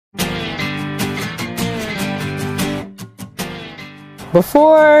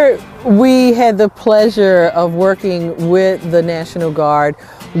Before we had the pleasure of working with the National Guard,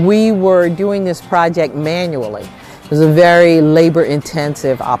 we were doing this project manually. It was a very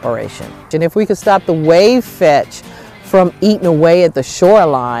labor-intensive operation. And if we could stop the wave fetch from eating away at the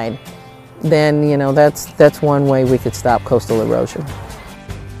shoreline, then, you know, that's one way we could stop coastal erosion.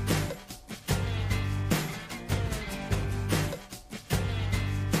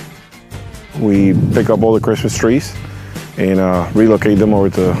 We pick up all the Christmas trees and relocate them over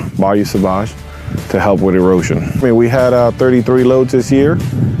to Bayou Sauvage to help with erosion. I mean, we had 33 loads this year.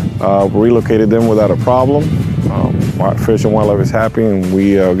 Relocated them without a problem. Fish and Wildlife is happy, and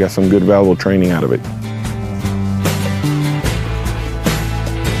we got some good valuable training out of it.